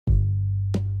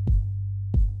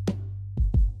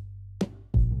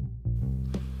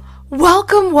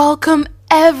Welcome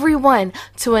everyone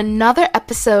to another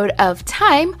episode of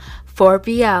Time for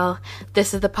BL.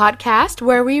 This is the podcast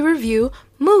where we review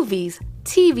movies,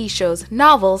 TV shows,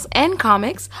 novels, and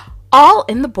comics, all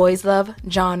in the boys love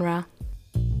genre.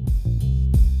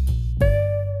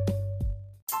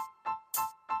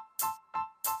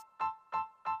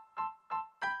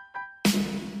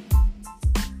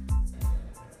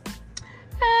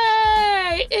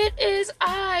 It is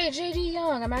I, JD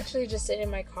Young. I'm actually just sitting in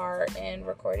my car and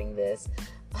recording this.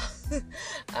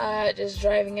 Just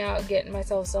driving out, getting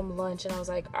myself some lunch, and I was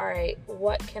like, alright,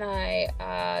 what can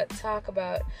I talk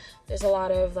about? There's a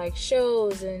lot of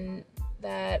shows and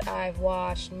that I've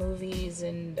watched, movies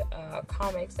and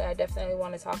comics that I definitely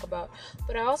want to talk about,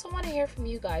 but I also want to hear from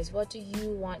you guys. What do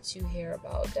you want to hear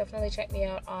about? Definitely check me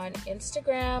out on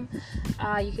Instagram.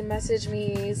 You can message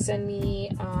me, send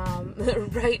me,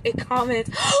 write a comment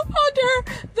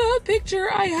under the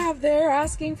picture I have there,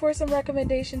 asking for some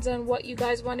recommendations on what you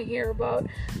guys want to hear about.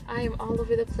 I am all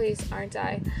over the place, aren't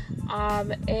I?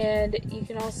 And you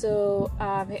can also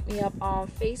hit me up on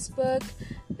Facebook.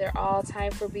 They're all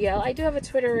Time for BL. I do have a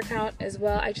Twitter account as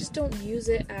well. I just don't use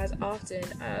it as often.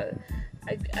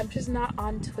 I'm just not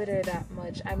on Twitter that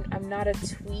much. I'm not a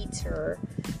tweeter.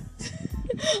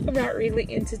 I'm not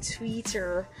really into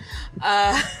Twitter.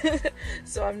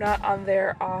 So I'm not on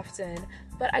there often.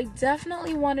 But I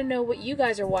definitely want to know what you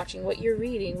guys are watching, what you're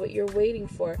reading, what you're waiting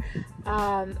for.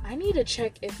 I need to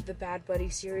check if the Bad Buddy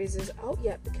series is out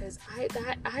yet, because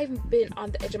I've been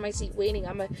on the edge of my seat waiting.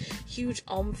 I'm a huge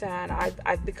fan.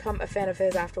 I've become a fan of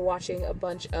his after watching a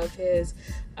bunch of his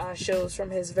shows from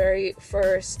his very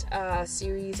first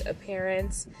series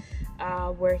appearance,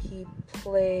 where he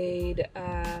played.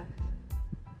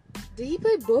 Did he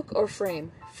play Book or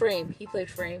Frame? Frame. He played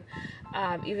Frame.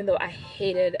 Even though I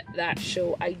hated that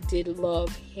show, I did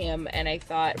love him, and I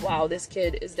thought, wow, this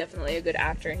kid is definitely a good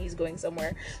actor and he's going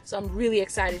somewhere. So I'm really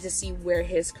excited to see where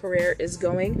his career is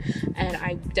going, and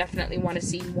I definitely want to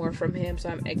see more from him. So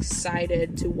I'm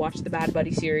excited to watch the Bad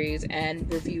Buddy series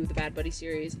and review the Bad Buddy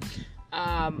series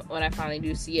when I finally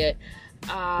do see it.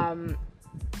 I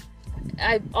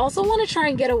also want to try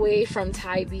and get away from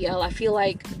Thai BL. I feel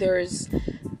like there's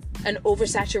an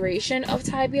oversaturation of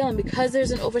Thai BL, and because there's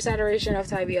an oversaturation of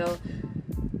Thai BL,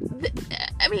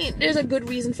 I mean, there's a good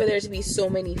reason for there to be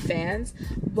so many fans,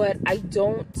 but I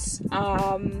don't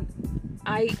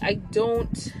I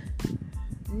don't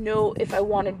know if I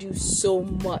want to do so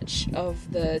much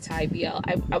of the Thai BL.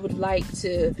 I would like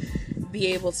to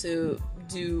be able to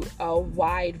do a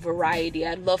wide variety.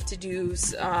 I'd love to do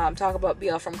talk about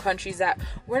BL from countries that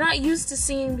we're not used to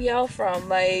seeing BL from.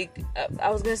 I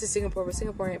was gonna say Singapore, but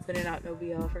Singapore ain't putting out no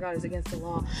BL. I forgot it's against the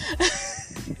law.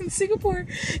 In Singapore,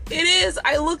 it is.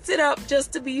 I looked it up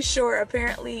just to be sure.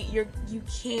 Apparently, you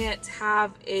can't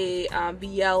have a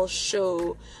BL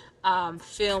show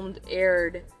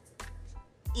aired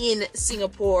in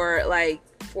Singapore,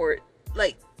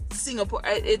 Singapore.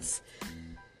 It's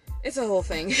a whole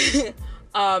thing.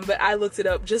 But I looked it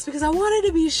up just because I wanted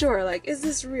to be sure, is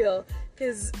this real?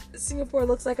 Because Singapore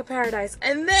looks like a paradise.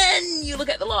 And then you look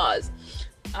at the laws.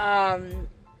 I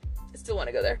still want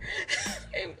to go there.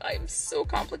 I'm so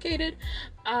complicated.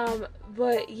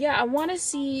 But yeah, I want to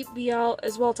see BL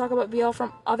as well, talk about BL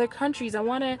from other countries. I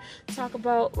want to talk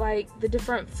about, the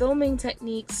different filming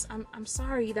techniques. I'm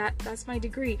sorry, that's my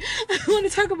degree. I want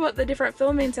to talk about the different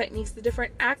filming techniques, the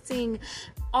different acting,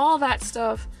 all that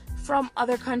stuff from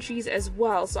other countries as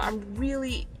well. So I'm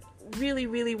really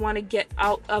want to get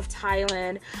out of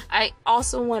Thailand. I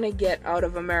also want to get out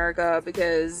of America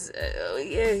because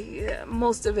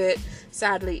most of it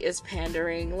sadly is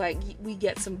pandering. We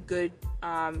get some good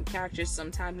characters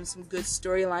sometimes and some good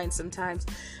storylines sometimes,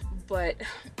 but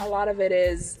a lot of it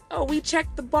is, we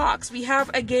checked the box, we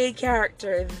have a gay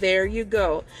character, there you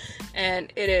go,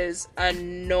 and it is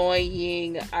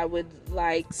annoying. I would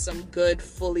like some good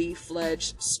fully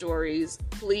fledged stories,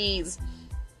 please.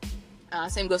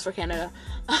 Same goes for Canada.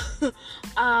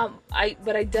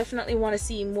 But I definitely want to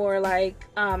see more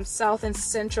South and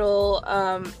Central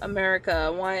America. I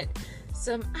want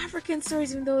some African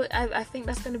stories, even though I think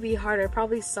that's going to be harder.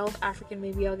 Probably South African,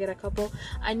 maybe I'll get a couple.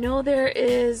 I know there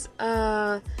is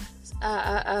a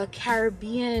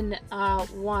Caribbean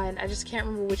one. I just can't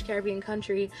remember which Caribbean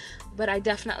country, but I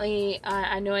definitely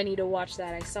I know I need to watch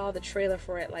that. I saw the trailer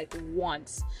for it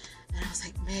once, and I was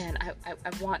like, man,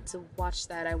 I want to watch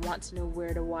that. I want to know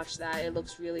where to watch that. It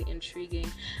looks really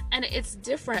intriguing, and it's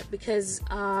different because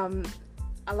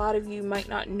a lot of you might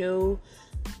not know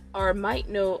or might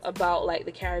know about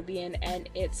the Caribbean and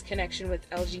its connection with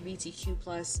LGBTQ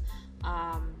plus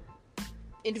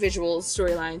individuals,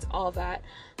 storylines, all that.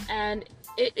 And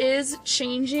it is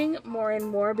changing more and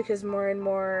more because more and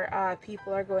more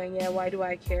people are going, yeah, why do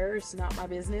I care? It's not my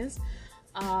business.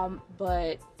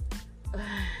 But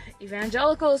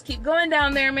evangelicals keep going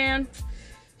down there, man.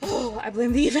 Oh, I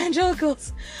blame the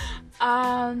evangelicals.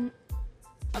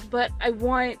 But I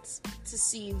want to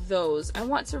see those. I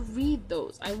want to read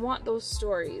those. I want those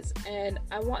stories. And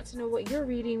I want to know what you're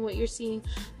reading, what you're seeing.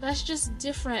 That's just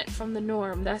different from the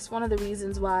norm. That's one of the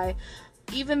reasons why,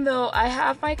 even though I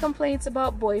have my complaints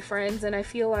about boyfriends, and I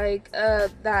feel like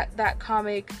that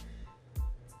comic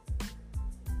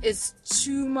is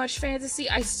too much fantasy,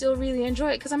 I still really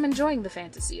enjoy it because I'm enjoying the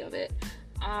fantasy of it.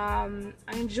 I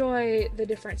enjoy the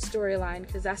different storyline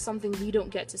because that's something we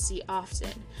don't get to see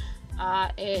often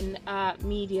in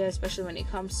media, especially when it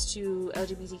comes to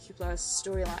LGBTQ plus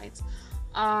storylines.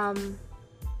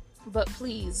 But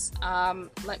please,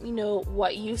 let me know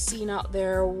what you've seen out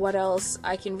there, what else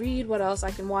I can read, what else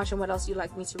I can watch, and what else you'd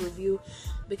like me to review,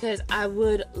 because I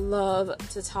would love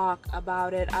to talk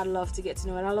about it. I'd love to get to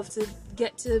know it. I'd love to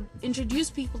get to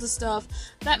introduce people to stuff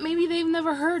that maybe they've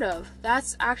never heard of.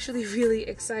 That's actually really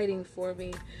exciting for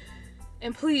me.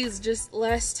 And please, just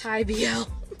less Thai BL.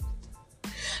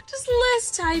 Just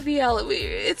less Thai BL.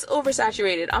 It's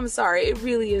oversaturated. I'm sorry. It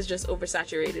really is just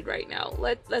oversaturated right now.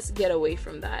 Let's get away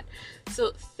from that.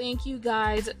 So thank you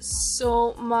guys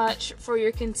so much for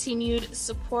your continued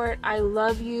support. I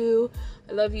love you.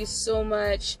 I love you so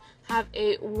much. Have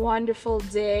a wonderful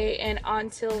day. And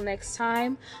until next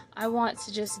time, I want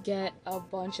to just get a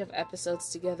bunch of episodes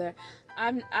together.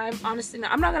 I'm honestly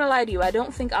I'm not gonna lie to you. I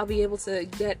don't think I'll be able to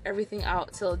get everything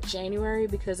out till January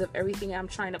because of everything I'm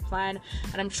trying to plan,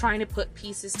 and I'm trying to put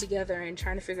pieces together and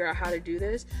trying to figure out how to do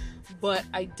this. But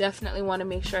I definitely want to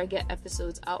make sure I get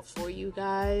episodes out for you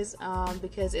guys,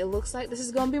 because it looks like this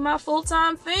is gonna be my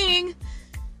full-time thing.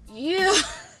 Yeah.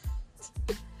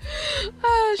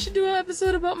 I should do an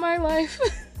episode about my life.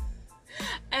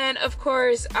 And of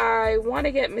course, I want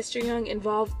to get Mr. Young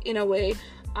involved in a way.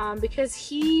 Because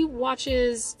he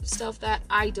watches stuff that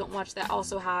I don't watch that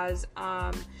also has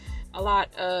a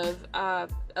lot of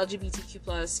LGBTQ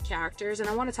plus characters, and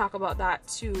I want to talk about that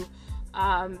too,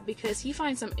 because he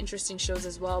finds some interesting shows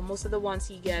as well. Most of the ones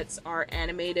he gets are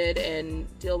animated and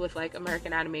deal with like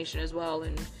American animation as well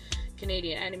and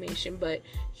Canadian animation, but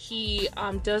he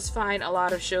does find a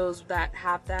lot of shows that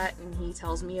have that, and he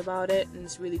tells me about it, and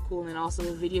it's really cool. And also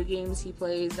the video games he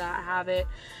plays that have it,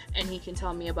 and he can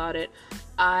tell me about it.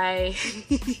 I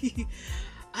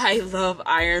love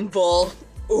Iron Bull.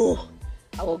 Oh,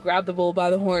 I will grab the bull by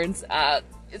the horns.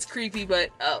 It's creepy, but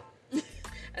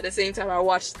at the same time, I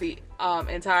watched the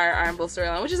entire Iron Bull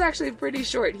storyline, which is actually pretty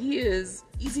short. He is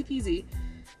easy peasy,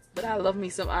 but I love me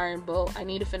some Iron Bull. I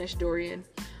need to finish Dorian.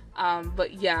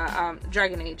 But yeah,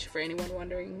 Dragon Age, for anyone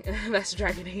wondering. That's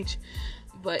Dragon Age.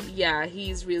 But yeah,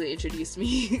 he's really introduced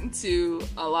me to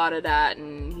a lot of that,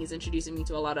 and he's introducing me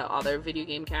to a lot of other video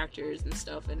game characters and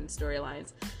stuff and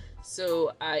storylines.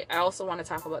 So I also want to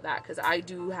talk about that, because I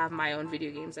do have my own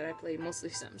video games that I play, mostly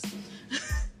Sims.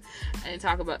 And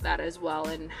talk about that as well,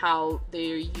 and how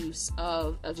their use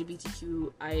of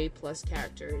LGBTQIA plus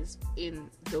characters in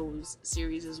those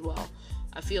series as well.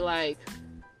 I feel like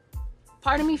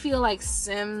part of me feel like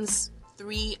Sims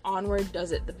 3 onward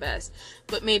does it the best,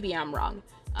 but maybe I'm wrong.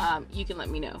 You can let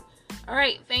me know.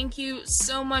 Alright, thank you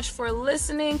so much for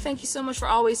listening. Thank you so much for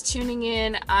always tuning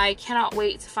in. I cannot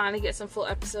wait to finally get some full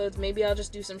episodes. Maybe I'll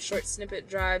just do some short snippet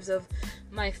drives of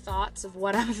my thoughts of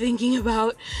what I'm thinking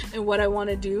about and what I want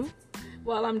to do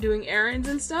while I'm doing errands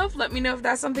and stuff. Let me know if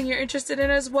that's something you're interested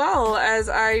in as well, as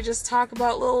I just talk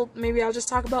about maybe I'll just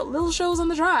talk about little shows on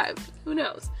the drive. Who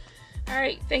knows?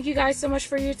 Alright, thank you guys so much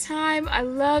for your time. I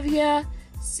love ya.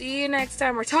 See you next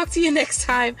time, or talk to you next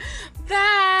time.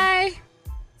 Bye!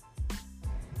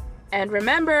 And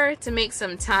remember to make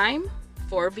some time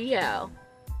for BL.